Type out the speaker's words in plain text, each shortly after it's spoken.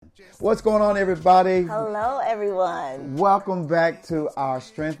What's going on, everybody? Hello, everyone. Welcome back to our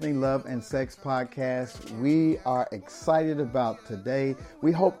Strengthening Love and Sex podcast. We are excited about today.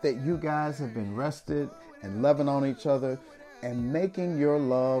 We hope that you guys have been rested and loving on each other and making your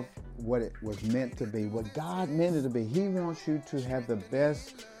love what it was meant to be, what God meant it to be. He wants you to have the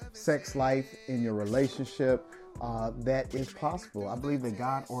best sex life in your relationship that is possible. I believe that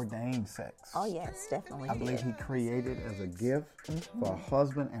God ordained sex. Oh, yes, definitely. I believe He created as a gift for a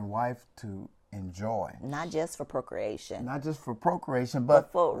husband and wife to enjoy. Not just for procreation. Not just for procreation,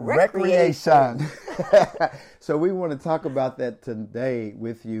 but for recreation. So we want to talk about that today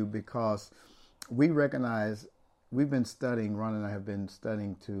with you because we recognize we've been studying, Ron and I have been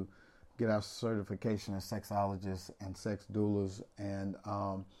studying to get our certification as sexologists and sex doulas. And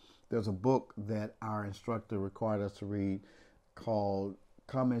there's a book that our instructor required us to read called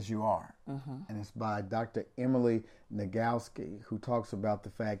Come As You Are. And it's by Dr. Emily Nagoski, who talks about the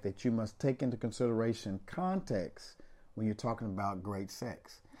fact that you must take into consideration context when you're talking about great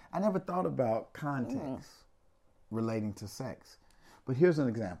sex. I never thought about context relating to sex. But here's an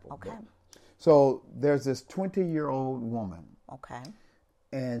example. Okay. So there's this 20-year-old woman. Okay.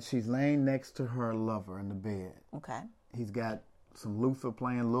 And she's laying next to her lover in the bed. Okay. He's got some Luther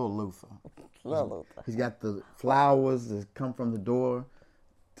playing, Little Luther. Little Luther. He's got the flowers that come from the door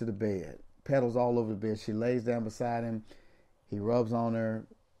to the bed. Petals all over the bed. She lays down beside him. He rubs on her.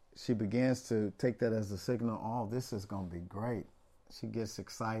 She begins to take that as a signal, oh, this is going to be great. She gets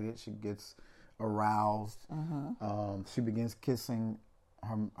excited. She gets aroused. She begins kissing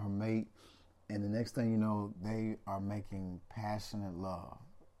her mate. And the next thing you know, they are making passionate love.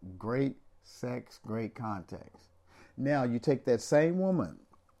 Great sex, great context. Now, you take that same woman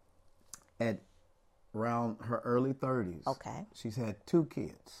at around her early 30s. Okay. She's had 2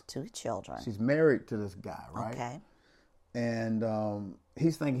 kids. 2 children. She's married to this guy, right? Okay. And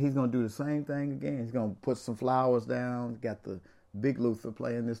he's thinking he's going to do the same thing again. He's going to put some flowers down. Got the big Luther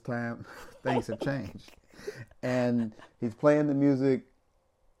playing this time. Things have changed. And he's playing the music,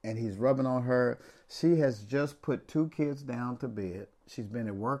 and he's rubbing on her. She has just put 2 kids down to bed. She's been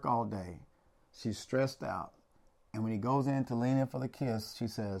at work all day. She's stressed out. And when he goes in to lean in for the kiss, she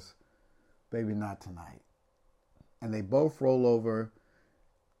says, baby, not tonight. And they both roll over,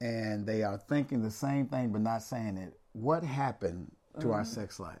 and they are thinking the same thing but not saying it. What happened to our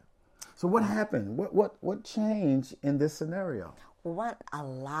sex life? So what happened? What changed in this scenario? A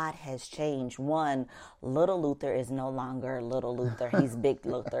lot has changed. One, Little Luther is no longer Little Luther. He's Big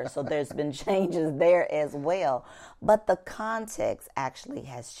Luther. So there's been changes there as well. But the context actually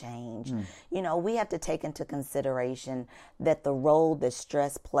has changed. You know, we have to take into consideration that the role that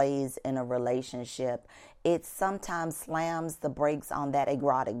stress plays in a relationship, it sometimes slams the brakes on that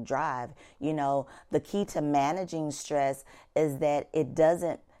erotic drive. You know, the key to managing stress is that it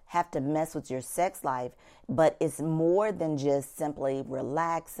doesn't have to mess with your sex life, but it's more than just simply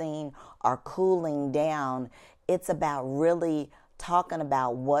relaxing or cooling down. It's about really talking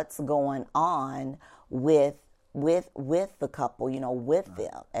about what's going on with the couple, you know, with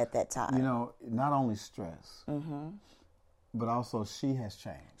them at that time. You know, not only stress, but also she has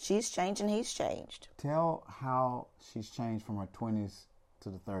changed. She's changed and he's changed. Tell how she's changed from her 20s to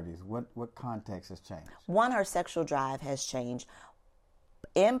the 30s. What context has changed? One, her sexual drive has changed.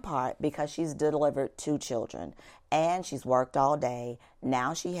 In part because she's delivered 2 children and she's worked all day.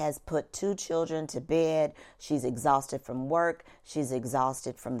 Now she has put 2 children to bed. She's exhausted from work. She's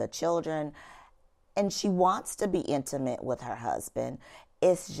exhausted from the children. And she wants to be intimate with her husband.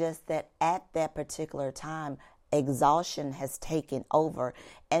 It's just that at that particular time, exhaustion has taken over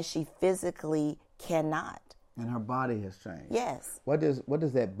and she physically cannot. And her body has changed. Yes. What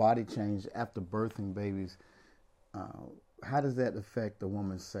does that body change after birthing babies? How does that affect a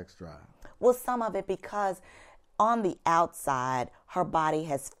woman's sex drive? Well, some of it because on the outside, her body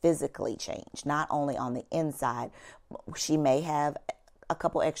has physically changed, not only on the inside. She may have a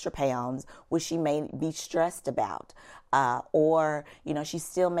couple extra pounds, which she may be stressed about. Or, you know, she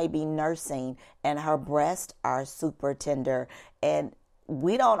still may be nursing and her breasts are super tender. And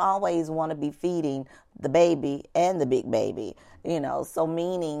we don't always want to be feeding the baby and the big baby, you know, so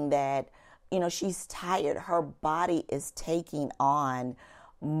meaning that, you know, she's tired. Her body is taking on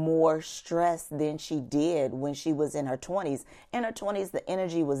more stress than she did when she was in her 20s. In her 20s, the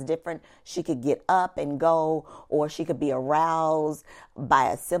energy was different. She could get up and go, or she could be aroused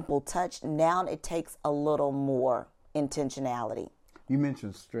by a simple touch. Now it takes a little more intentionality. You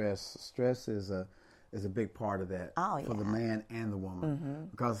mentioned stress. Stress is a big part of that for the man and the woman,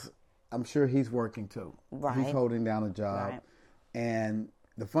 because I'm sure he's working too. Right. He's holding down a job, and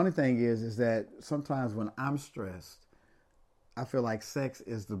the funny thing is that sometimes when I'm stressed, I feel like sex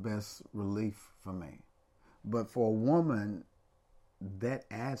is the best relief for me. But for a woman, that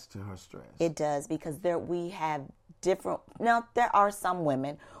adds to her stress. It does, because we have different. Now, there are some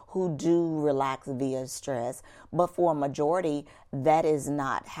women who do relax via stress, but for a majority, that is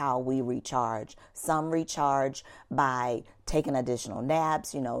not how we recharge. Some recharge by taking additional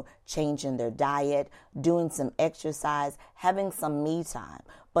naps, changing their diet, doing some exercise, having some me time.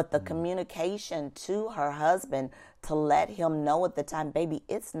 But the communication to her husband to let him know at the time, baby,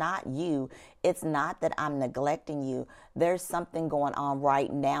 it's not you. It's not that I'm neglecting you. There's something going on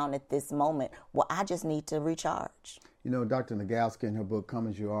right now at this moment. Well, I just need to recharge. Dr. Nagalski, in her book, Come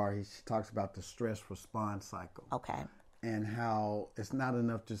As You Are, she talks about the stress response cycle. Okay. And how it's not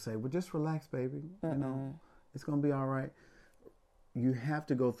enough to say, well, just relax, baby. It's going to be all right. You have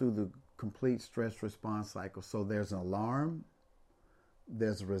to go through the complete stress response cycle. So there's an alarm,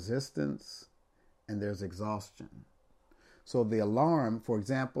 there's resistance, and there's exhaustion. So the alarm, for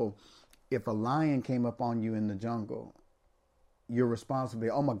example, if a lion came up on you in the jungle, your response would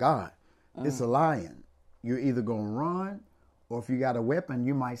be, oh my God, it's a lion. You're either going to run, or if you got a weapon,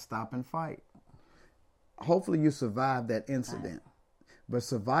 you might stop and fight. Hopefully you survive that incident. But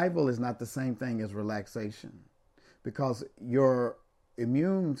survival is not the same thing as relaxation, because your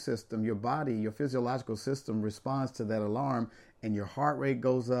immune system, your body, your physiological system responds to that alarm, and your heart rate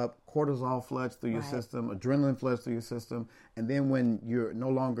goes up, cortisol floods through your system, adrenaline floods through your system, and then when you're no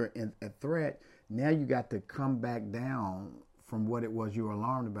longer a threat, now you got to come back down from what it was you were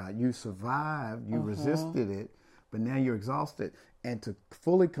alarmed about. You survived, you resisted it, but now you're exhausted. And to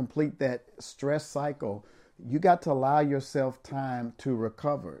fully complete that stress cycle, you got to allow yourself time to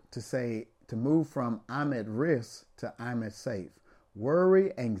recover, to move from I'm at risk to I'm at safe.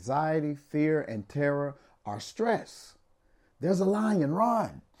 Worry, anxiety, fear, and terror are stress. There's a lion,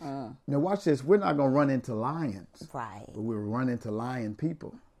 run. Now watch this. We're not going to run into lions. Right. But we'll run into lion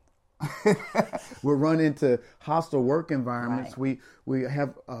people. We'll run into hostile work environments. Right. We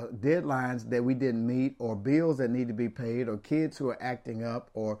have deadlines that we didn't meet, or bills that need to be paid, or kids who are acting up,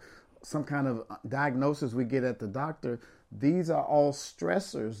 or some kind of diagnosis we get at the doctor. These are all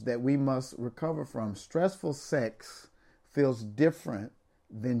stressors that we must recover from. Stressful sex feels different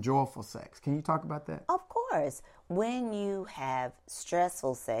than joyful sex. Can you talk about that? Of course. When you have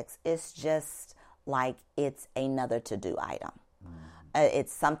stressful sex, it's just like it's another to-do item.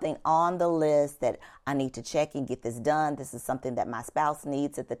 It's something on the list that I need to check and get this done. This is something that my spouse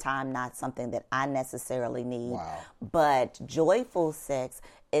needs at the time, not something that I necessarily need. Wow. But joyful sex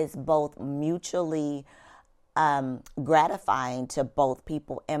is both mutually gratifying to both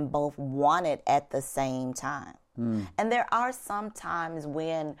people, and both want it at the same time. And there are some times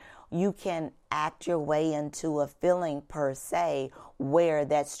when you can act your way into a feeling per se where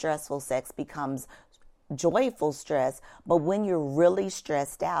that stressful sex becomes joyful stress. But when you're really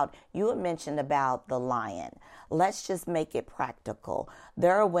stressed out, you had mentioned about the lion. Let's just make it practical.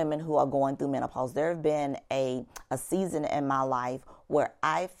 There are women who are going through menopause. There have been a season in my life where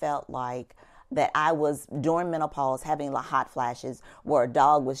I felt like that I was, during menopause, having the hot flashes where a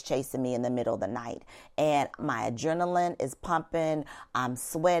dog was chasing me in the middle of the night. And my adrenaline is pumping. I'm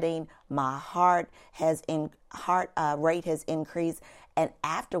sweating. My heart rate has increased. And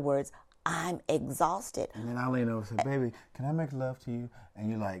afterwards, I'm exhausted. And then I lean over and say, baby, can I make love to you? And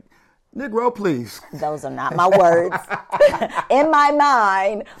you're like, Negro, please. Those are not my words in my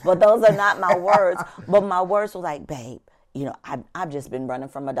mind, but those are not my words. But my words were like, babe, I've just been running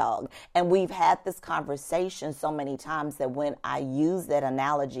from a dog. And we've had this conversation so many times that when I use that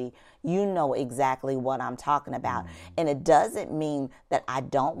analogy, you know exactly what I'm talking about. And it doesn't mean that I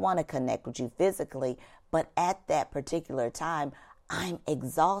don't want to connect with you physically, but at that particular time, I'm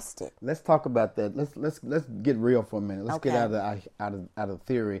exhausted. Let's talk about that. Let's get real for a minute. Let's get out of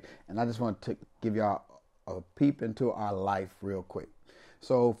theory. And I just want to give y'all a peep into our life real quick.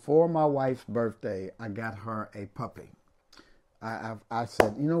 So for my wife's birthday, I got her a puppy. I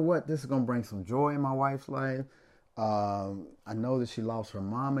said, you know what? This is going to bring some joy in my wife's life. I know that she lost her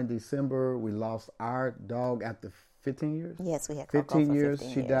mom in December. We lost our dog after 15 years? Yes, we had Coco 15 for years.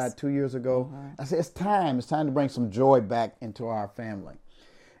 15 She years. died 2 years ago. I said, it's time to bring some joy back into our family.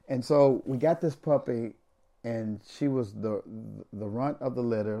 And so we got this puppy, and she was the runt of the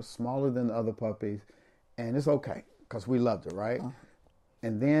litter, smaller than the other puppies. And it's okay, because we loved her, right?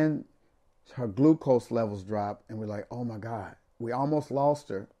 And then her glucose levels dropped, and we're like, oh my God. We almost lost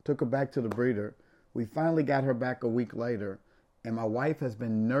her, took her back to the breeder. We finally got her back a week later, and my wife has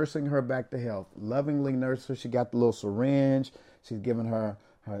been nursing her back to health, lovingly nursed her. She got the little syringe. She's given her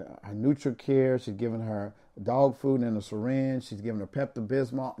NutriCare. She's given her dog food in a syringe. She's given her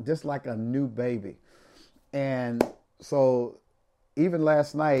Pepto-Bismol, just like a new baby. And so even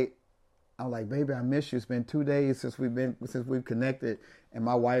last night, I'm like, baby, I miss you. It's been 2 days since we've connected, and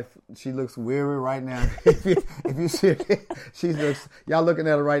my wife, she looks weary right now. if you see her, y'all looking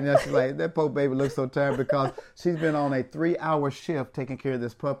at her right now. She's like, that poor baby looks so tired because she's been on a 3-hour shift taking care of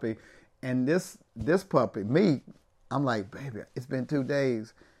this puppy, and this puppy, me, I'm like, baby, it's been 2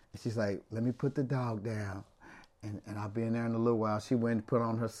 days, and she's like, let me put the dog down, and I'll be in there in a little while. She went and put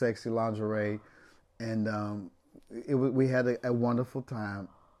on her sexy lingerie, and we had a wonderful time.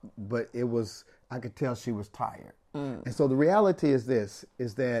 But I could tell she was tired. And so the reality is this,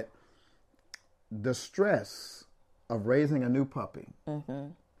 is that the stress of raising a new puppy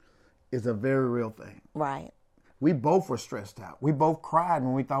is a very real thing. Right. We both were stressed out. We both cried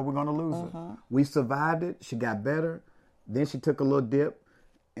when we thought we were going to lose her. We survived it. She got better. Then she took a little dip,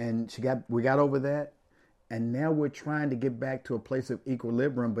 and we got over that. And now we're trying to get back to a place of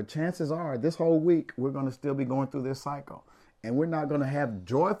equilibrium. But chances are, this whole week, we're going to still be going through this cycle. And we're not going to have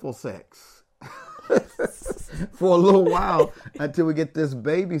joyful sex for a little while until we get this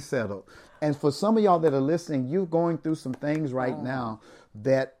baby settled. And for some of y'all that are listening, you're going through some things right now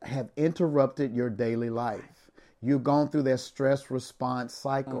that have interrupted your daily life. You've gone through that stress response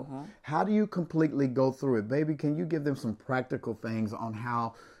cycle. How do you completely go through it? Baby, can you give them some practical things on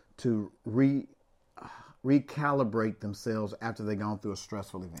how to recalibrate themselves after they've gone through a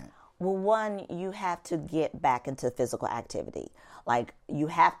stressful event? Well, one, you have to get back into physical activity. Like, you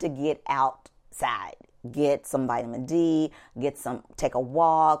have to get outside, get some vitamin D, take a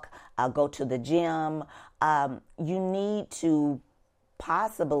walk, go to the gym. You need to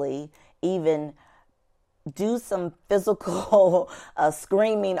possibly even do some physical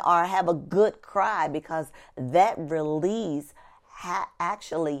screaming or have a good cry, because that release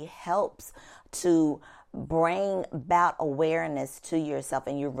actually helps to bring about awareness to yourself,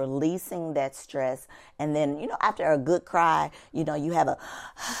 and you're releasing that stress. And then, after a good cry, you have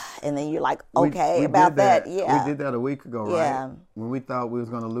and then you're like, okay, we about that. Yeah. We did that a week ago, right? When we thought we was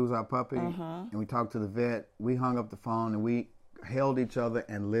going to lose our puppy, and we talked to the vet, we hung up the phone and we held each other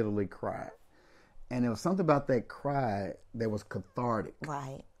and literally cried. And there was something about that cry that was cathartic.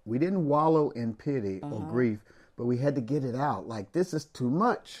 Right. We didn't wallow in pity or grief, but we had to get it out. Like, this is too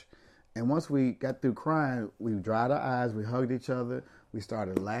much. And once we got through crying, we dried our eyes, we hugged each other, we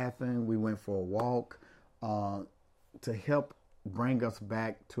started laughing, we went for a walk to help bring us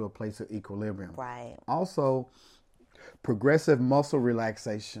back to a place of equilibrium. Right. Also, progressive muscle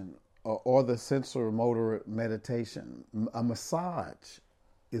relaxation or the sensory-motor meditation. A massage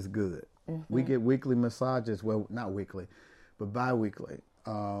is good. We get weekly massages, well, not weekly, but bi-weekly.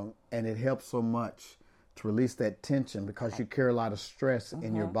 And it helps so much to release that tension because you carry a lot of stress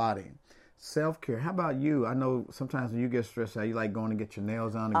in your body. Self-care. How about you? I know sometimes when you get stressed out, you like going to get your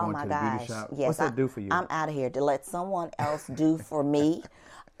nails done and going to the beauty shop. Yes, what's that do for you? I'm out of here to let someone else do for me.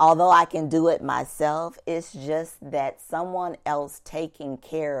 Although I can do it myself, it's just that someone else taking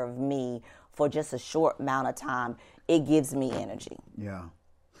care of me for just a short amount of time, it gives me energy. Yeah.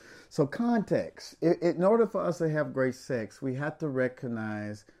 So context. In order for us to have great sex, we have to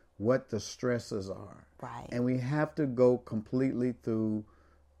recognize what the stresses are. Right. And we have to go completely through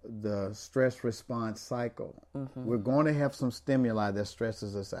the stress response cycle. We're going to have some stimuli that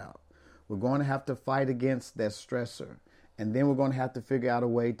stresses us out. We're going to have to fight against that stressor. And then we're going to have to figure out a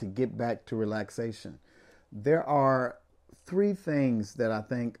way to get back to relaxation. There are 3 things that I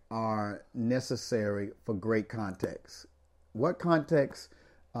think are necessary for great context. What context,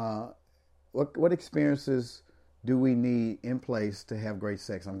 what experiences do we need in place to have great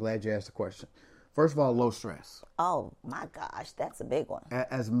sex? I'm glad you asked the question. First of all, low stress. Oh, my gosh, that's a big one.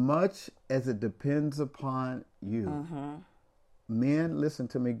 As much as it depends upon you, men, listen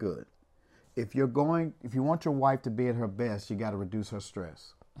to me good. If you want your wife to be at her best, you got to reduce her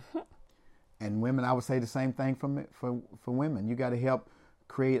stress. And women, I would say the same thing for women. You got to help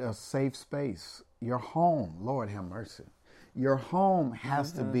create a safe space. Your home, Lord have mercy. Your home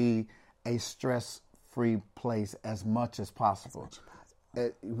has to be a stress-free place as much as possible.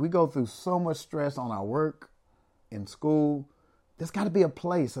 We go through so much stress on our work, in school. There's got to be a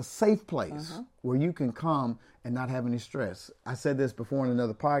place, a safe place, where you can come and not have any stress. I said this before in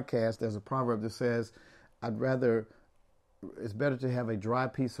another podcast. There's a proverb that says, it's better to have a dry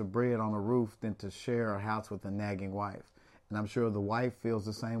piece of bread on a roof than to share a house with a nagging wife. And I'm sure the wife feels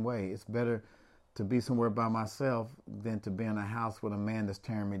the same way. It's better to be somewhere by myself than to be in a house with a man that's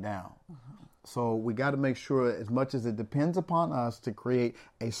tearing me down. So we got to make sure, as much as it depends upon us, to create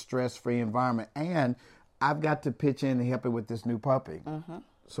a stress-free environment. And I've got to pitch in and help her with this new puppy.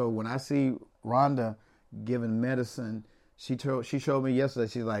 So when I see Rhonda giving medicine, she showed me yesterday,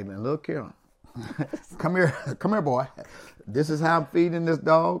 she's like, man, look, Carolyn, Come here, boy. This is how I'm feeding this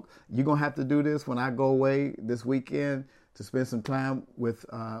dog. You're going to have to do this when I go away this weekend to spend some time with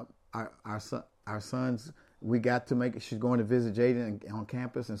our sons. We got to make it. She's going to visit Jaden on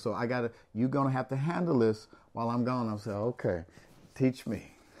campus. And so you're going to have to handle this while I'm gone. I'm saying, okay, teach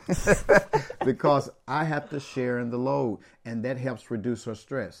me. Because I have to share in the load, and that helps reduce her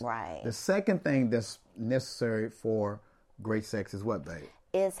stress. Right. The second thing that's necessary for great sex is what, babe?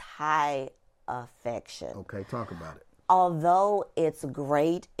 Is high affection. Okay, talk about it. Although it's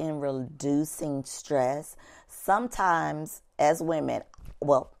great in reducing stress, sometimes as women,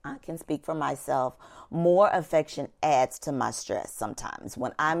 well, I can speak for myself, more affection adds to my stress sometimes.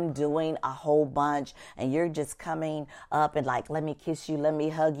 When I'm doing a whole bunch and you're just coming up and like, let me kiss you, let me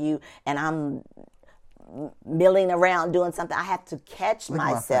hug you, and I'm milling around doing something, I have to catch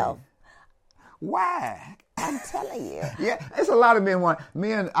myself. Why? I'm telling you. Yeah, it's a lot of men.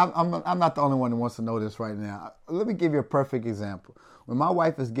 I'm not the only one that wants to know this right now. Let me give you a perfect example. When my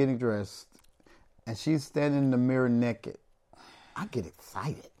wife is getting dressed and she's standing in the mirror naked, I get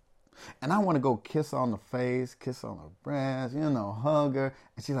excited. And I want to go kiss her on the face, kiss her on her breast, hug her.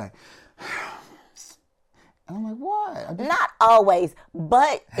 And she's like, and I'm like, what? Not always,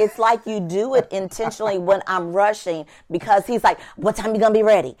 but it's like you do it intentionally when I'm rushing, because he's like, what time you going to be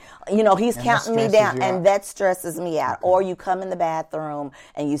ready? He's counting me down, and that stresses me out. Okay. Or you come in the bathroom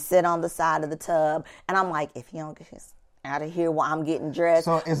and you sit on the side of the tub, and I'm like, if you don't get this out of here while I'm getting dressed,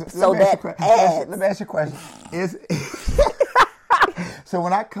 let me ask you a question. So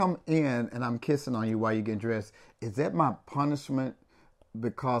when I come in and I'm kissing on you while you're getting dressed, is that my punishment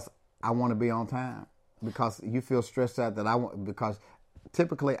because I want to be on time? Because you feel stressed out because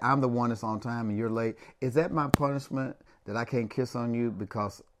typically I'm the one that's on time and you're late. Is that my punishment that I can't kiss on you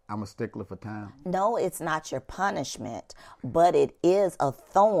because I'm a stickler for time? No, it's not your punishment, but it is a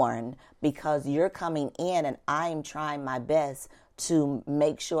thorn because you're coming in and I'm trying my best to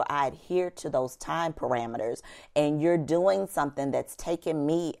make sure I adhere to those time parameters, and you're doing something that's taking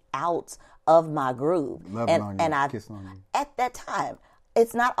me out of my groove. Kissing on you. At that time,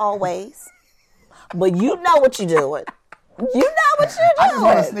 it's not always, but you know what you're doing. You know what you're doing. I just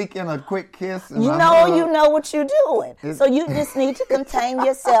want to sneak in a quick kiss. You know what you're doing. So you just need to contain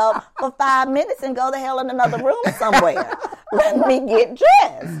yourself for 5 minutes and go the hell in another room somewhere. Let me get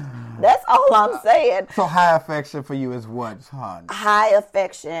dressed. That's all I'm saying. So high affection for you is what, hon? High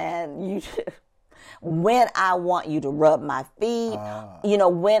affection, when I want you to rub my feet,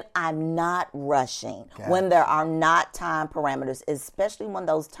 when I'm not rushing, when there are not time parameters, especially when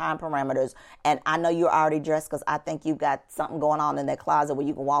those time parameters, and I know you're already dressed because I think you've got something going on in that closet where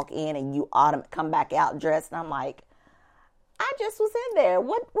you can walk in and you come back out dressed, and I'm like, I just was in there.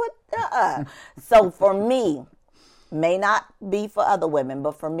 What? So for me, may not be for other women,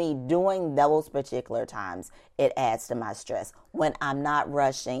 but for me, doing those particular times, it adds to my stress. When I'm not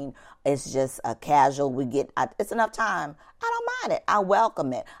rushing, it's just a casual, it's enough time. I don't mind it. I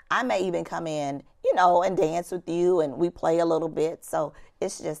welcome it. I may even come in, and dance with you, and we play a little bit. So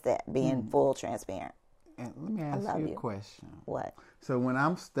it's just that, being full transparent. And let me ask you a question. What? So when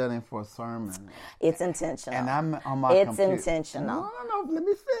I'm studying for a sermon, it's intentional. And I'm on my computer. It's intentional. No, let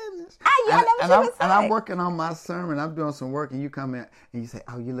me finish. And I'm working on my sermon. I'm doing some work, and you come in and you say,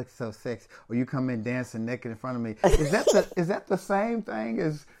 "Oh, you look so sexy," or you come in dancing naked in front of me. Is that the same thing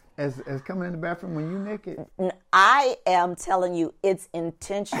as coming in the bathroom when you naked? I am telling you, it's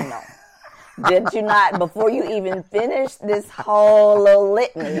intentional. Did you not, before you even finish this whole little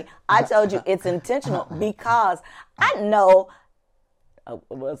litany, I told you it's intentional because I know.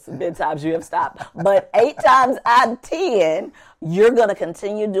 Well, it's been times you have stopped, but 8 times out of 10, you're going to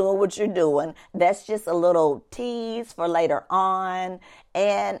continue doing what you're doing. That's just a little tease for later on,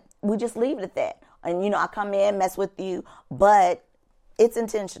 and we just leave it at that. And, I come in, mess with you, but it's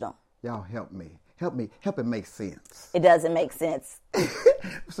intentional. Y'all help me. Help it make sense. It doesn't make sense.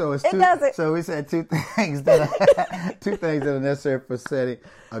 So it doesn't. So we said two things that are necessary for setting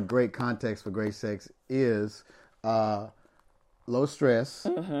a great context for great sex is low stress,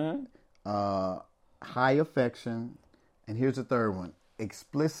 high affection, and here's the third one: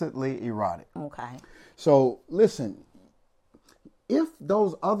 explicitly erotic. Okay. So listen, if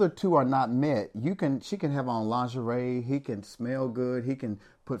those other two are not met, she can have on lingerie, he can smell good, he can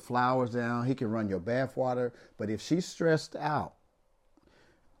put flowers down, he can run your bath water. But if she's stressed out,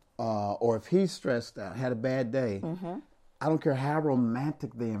 or if he's stressed out, had a bad day, I don't care how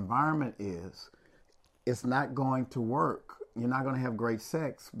romantic the environment is, it's not going to work. You're not going to have great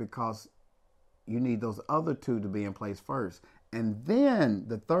sex because you need those other two to be in place first. And then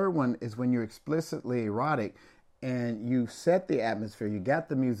the third one is when you're explicitly erotic, and you set the atmosphere. You got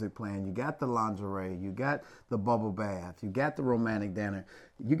the music playing, you got the lingerie, you got the bubble bath, you got the romantic dinner.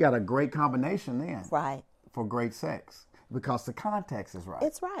 You got a great combination then. Right. For great sex because the context is right.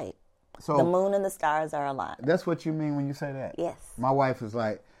 It's right. So the moon and the stars are aligned. That's what you mean when you say that? Yes. My wife is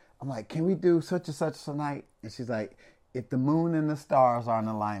like, I'm like, can we do such and such tonight? And she's like, if the moon and the stars are in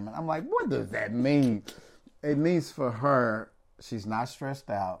alignment. I'm like, what does that mean? It means for her, she's not stressed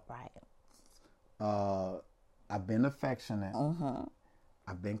out. Right. I've been affectionate. Mm-hmm.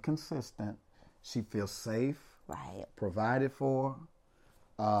 I've been consistent. She feels safe. Right. Provided for.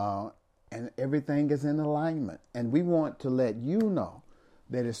 And everything is in alignment. And we want to let you know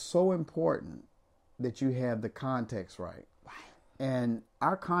that it's so important that you have the context right. And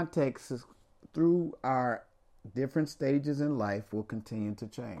our context is through our different stages in life will continue to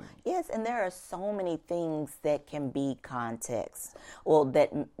change. Yes, and there are so many things that can be context, well,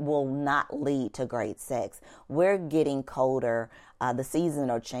 that will not lead to great sex. We're getting colder, the seasons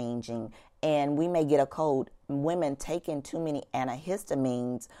are changing, and we may get a cold. Women taking too many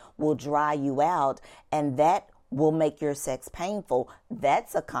antihistamines will dry you out, and that will make your sex painful.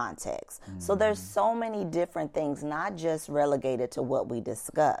 That's a context. Mm-hmm. So there's so many different things, not just relegated to what we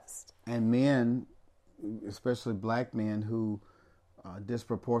discussed. And men, especially black men who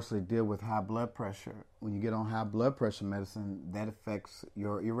disproportionately deal with high blood pressure, when you get on high blood pressure medicine, that affects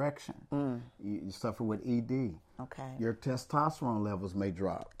your erection. You suffer with ED. Okay. Your testosterone levels may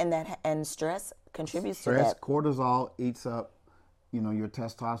drop. And stress contributes to that. Stress, cortisol eats up, your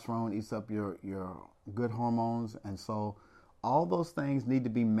testosterone eats up your good hormones, and so all those things need to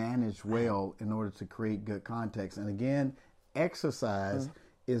be managed well in order to create good context. And again, exercise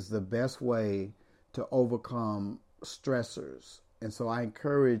is the best way to overcome stressors. And so I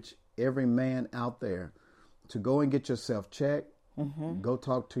encourage every man out there to go and get yourself checked. Go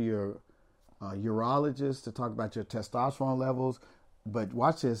talk to your urologist to talk about your testosterone levels. But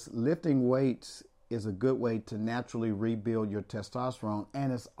watch this, lifting weights is a good way to naturally rebuild your testosterone.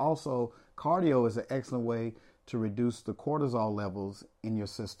 And it's also, cardio is an excellent way to reduce the cortisol levels in your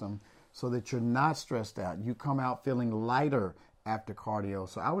system so that you're not stressed out. You come out feeling lighter after cardio.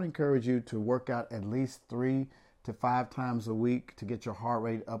 So I would encourage you to work out at least 3 to 5 times a week to get your heart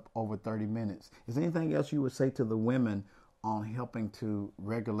rate up over 30 minutes. Is there anything else you would say to the women on helping to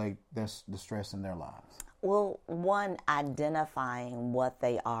regulate the stress in their lives? Well, one, identifying what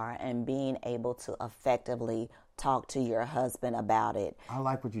they are and being able to effectively talk to your husband about it. I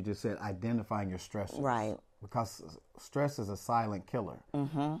like what you just said, identifying your stressors. Right. Because stress is a silent killer.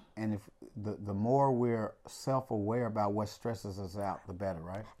 And if the more we're self-aware about what stresses us out, the better,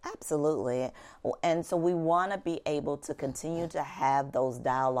 right? Absolutely. And so we want to be able to continue to have those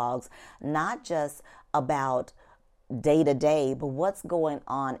dialogues, not just about day to day, but what's going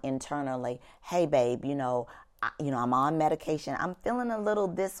on internally. Hey, babe, I'm on medication. I'm feeling a little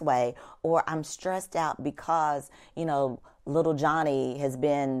this way, or I'm stressed out because, little Johnny has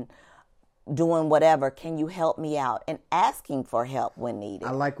been doing whatever. Can you help me out? And asking for help when needed.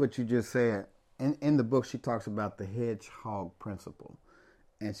 I like what you just said. In the book, she talks about the hedgehog principle.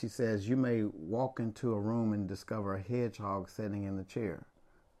 And she says you may walk into a room and discover a hedgehog sitting in the chair.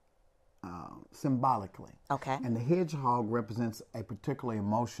 Symbolically. Okay. And the hedgehog represents a particular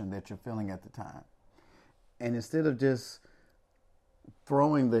emotion that you're feeling at the time. And instead of just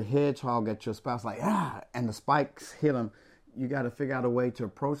throwing the hedgehog at your spouse like, and the spikes hit him, you got to figure out a way to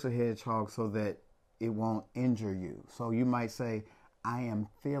approach the hedgehog so that it won't injure you. So you might say, I am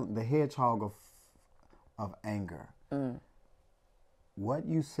feeling the hedgehog of anger. What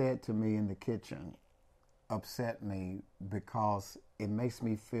you said to me in the kitchen upset me because it makes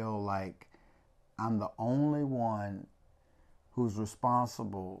me feel like I'm the only one who's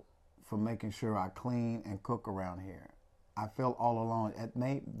responsible for making sure I clean and cook around here. I felt all alone.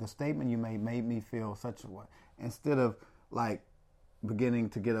 The statement you made me feel such a way. Instead of like beginning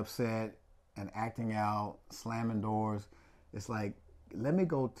to get upset and acting out, slamming doors, it's like, let me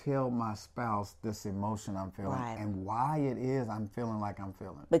go tell my spouse this emotion I'm feeling and why it is I'm feeling like I'm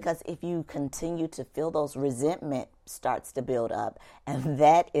feeling. Because if you continue to feel those, resentment starts to build up. And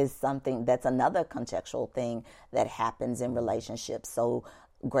that is something, that's another contextual thing that happens in relationships. So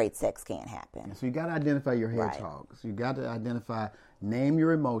great sex can't happen. So you got to identify your hedgehogs. You got to name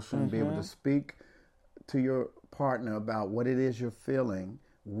your emotion, be able to speak to your partner about what it is you're feeling,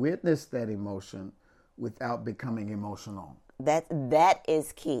 witness that emotion without becoming emotional. That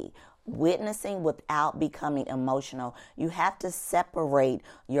is key. witnessing without becoming emotional. You have to separate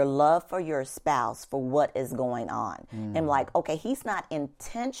your love for your spouse for what is going on. And like, okay, he's not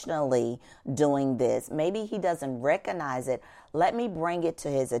intentionally doing this. Maybe he doesn't recognize it. Let me bring it to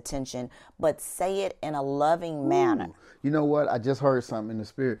his attention, but say it in a loving manner. You know what? I just heard something in the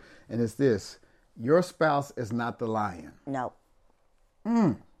spirit, and it's this. Your spouse is not the lion. No.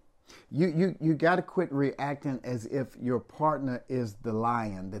 You got to quit reacting as if your partner is the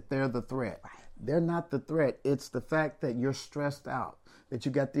lion, that they're the threat. Right. They're not the threat. It's the fact that you're stressed out, that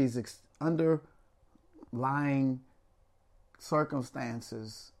you got these underlying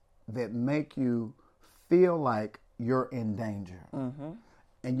circumstances that make you feel like you're in danger.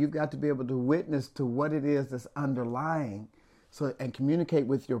 And you've got to be able to witness to what it is that's underlying, and communicate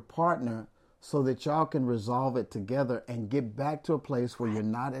with your partner so that y'all can resolve it together and get back to a place where you're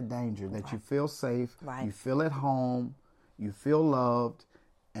not in danger, that you feel safe, you feel at home, you feel loved,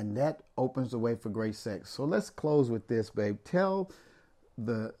 and that opens the way for great sex. So let's close with this, babe. Tell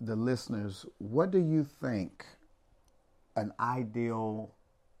the listeners, what do you think an ideal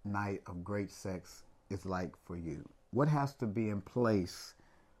night of great sex is like for you? What has to be in place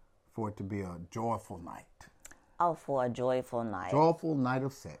for it to be a joyful night? Oh, for a joyful night. Joyful night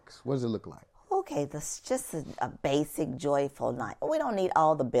of sex. What does it look like? Okay, that's just a basic joyful night. We don't need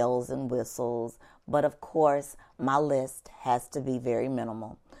all the bells and whistles, but of course, my list has to be very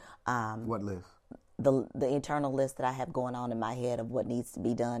minimal. What list? The internal list that I have going on in my head of what needs to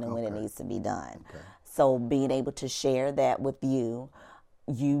be done and when it needs to be done. So being able to share that with you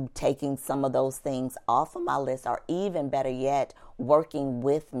taking some of those things off of my list, or even better yet, working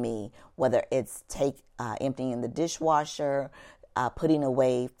with me, whether it's emptying the dishwasher, putting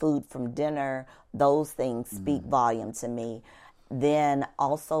away food from dinner, those things speak volume to me. Then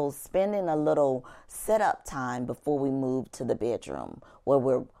also spending a little setup time before we move to the bedroom, where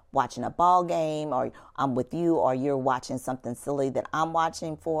we're watching a ball game, or I'm with you, or you're watching something silly that I'm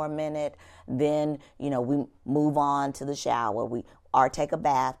watching for a minute. Then, we move on to the shower. Or take a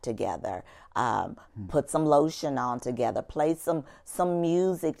bath together, put some lotion on together, play some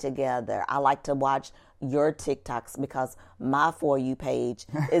music together. I like to watch your TikToks because my For You page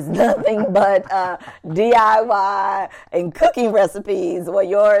is nothing but DIY and cooking recipes, where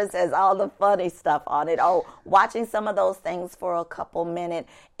yours has all the funny stuff on it. Oh, watching some of those things for a couple minutes,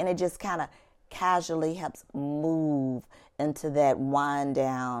 and it just kind of casually helps move into that wind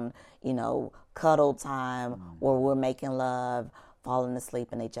down, cuddle time where we're making love, falling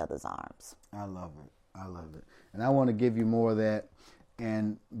asleep in each other's arms. I love it. And I want to give you more of that.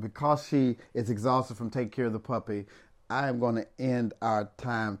 And because she is exhausted from taking care of the puppy, I am going to end our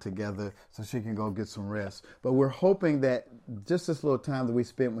time together so she can go get some rest. But we're hoping that just this little time that we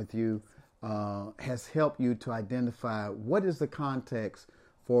spent with you has helped you to identify what is the context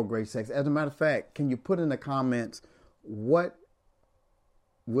for great sex. As a matter of fact, can you put in the comments, what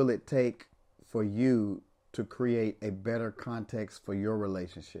will it take for you to create a better context for your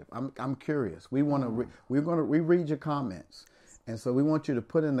relationship? I'm curious. We want to we read your comments, and so we want you to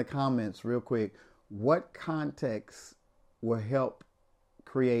put in the comments real quick what context will help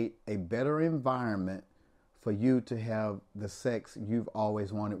create a better environment for you to have the sex you've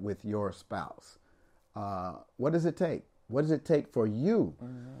always wanted with your spouse. What does it take? What does it take for you?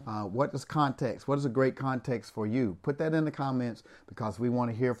 What is context? What is a great context for you? Put that in the comments because we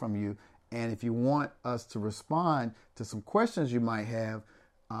want to hear from you. And if you want us to respond to some questions you might have,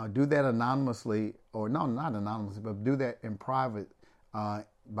 do that anonymously, or no, not anonymously, but do that in private by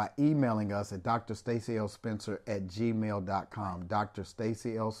emailing us at drstacyLspencer@gmail.com,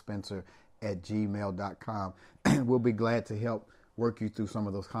 drstacyLspencer@gmail.com. And we'll be glad to help work you through some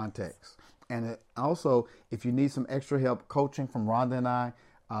of those contexts. And also, if you need some extra help coaching from Rhonda and I,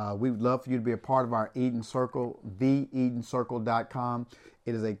 we would love for you to be a part of our Eden Circle, theedencircle.com.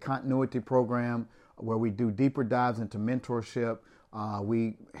 It is a continuity program where we do deeper dives into mentorship.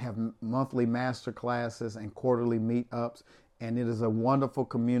 We have monthly master classes and quarterly meetups. And it is a wonderful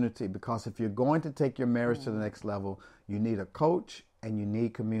community because if you're going to take your marriage to the next level, you need a coach and you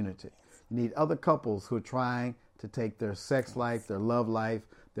need community. You need other couples who are trying to take their sex life, their love life,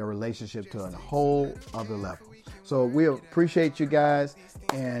 their relationship to a whole other level. So we appreciate you guys,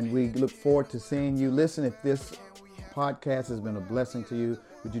 and we look forward to seeing you. Listen, if this podcast has been a blessing to you,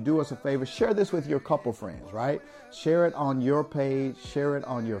 would you do us a favor? Share this with your couple friends, right? Share it on your page. Share it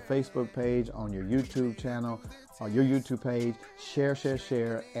on your Facebook page, on your YouTube channel, on your YouTube page.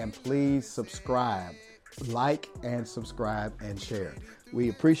 Share, and please subscribe. Like and subscribe and share. We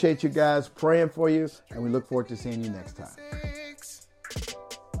appreciate you guys, praying for you, and we look forward to seeing you next time.